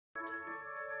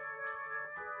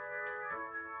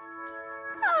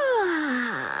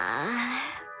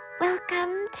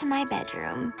to my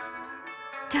bedroom.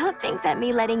 Don't think that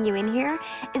me letting you in here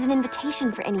is an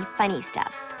invitation for any funny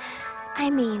stuff.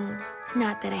 I mean,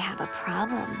 not that I have a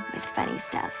problem with funny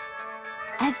stuff.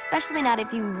 Especially not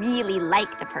if you really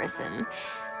like the person.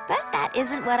 But that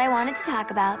isn't what I wanted to talk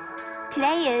about.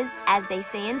 Today is, as they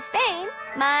say in Spain,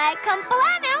 my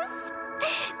cumpleaños.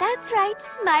 That's right,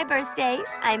 my birthday.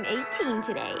 I'm 18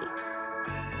 today.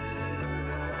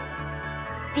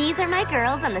 These are my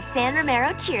girls on the San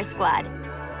Romero cheer squad.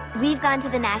 We've gone to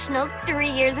the Nationals 3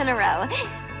 years in a row.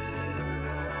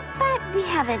 But we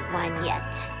haven't won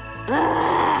yet.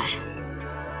 Ugh.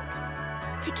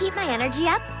 To keep my energy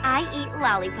up, I eat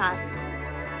lollipops.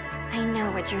 I know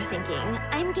what you're thinking.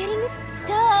 I'm getting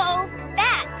so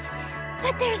fat,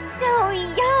 but they're so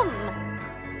yum.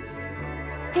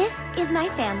 This is my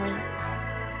family.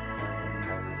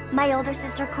 My older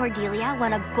sister Cordelia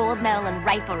won a gold medal in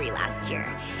riflery last year,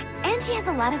 and she has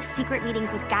a lot of secret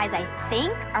meetings with guys I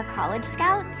think are college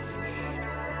scouts.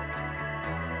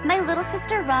 My little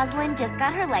sister Rosalind just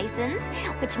got her license,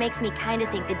 which makes me kind of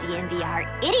think the DMV are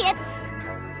idiots.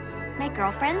 My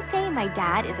girlfriends say my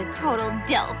dad is a total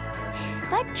dilf,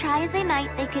 but try as they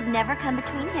might, they could never come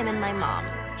between him and my mom.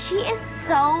 She is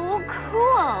so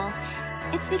cool.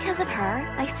 It's because of her,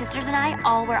 my sisters and I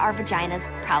all wear our vaginas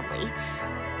proudly.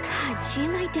 God, she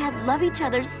and my dad love each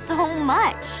other so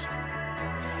much.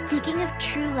 Speaking of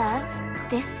true love,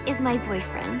 this is my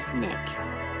boyfriend, Nick.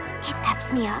 It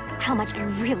F's me up how much I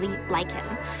really like him.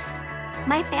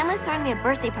 My family's throwing me a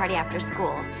birthday party after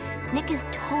school. Nick is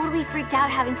totally freaked out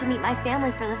having to meet my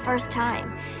family for the first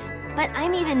time. But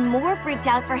I'm even more freaked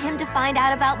out for him to find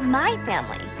out about my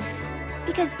family.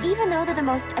 Because even though they're the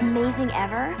most amazing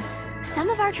ever, some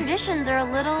of our traditions are a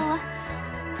little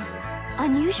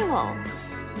unusual.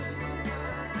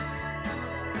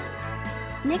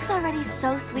 Nick's already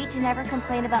so sweet to never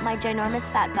complain about my ginormous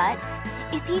fat butt.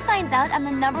 If he finds out I'm the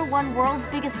 #1 world's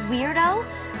biggest weirdo,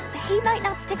 he might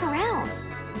not stick around.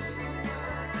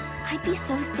 I'd be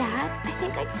so sad. I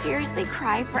think I'd seriously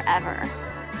cry forever.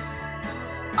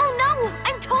 Oh no!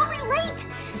 I'm totally late!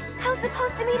 I was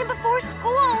supposed to meet him before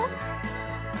school.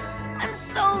 I'm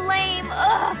so lame.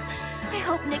 Ugh. I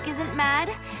hope Nick isn't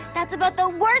mad. That's about the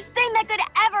worst thing that could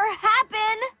ever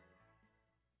happen.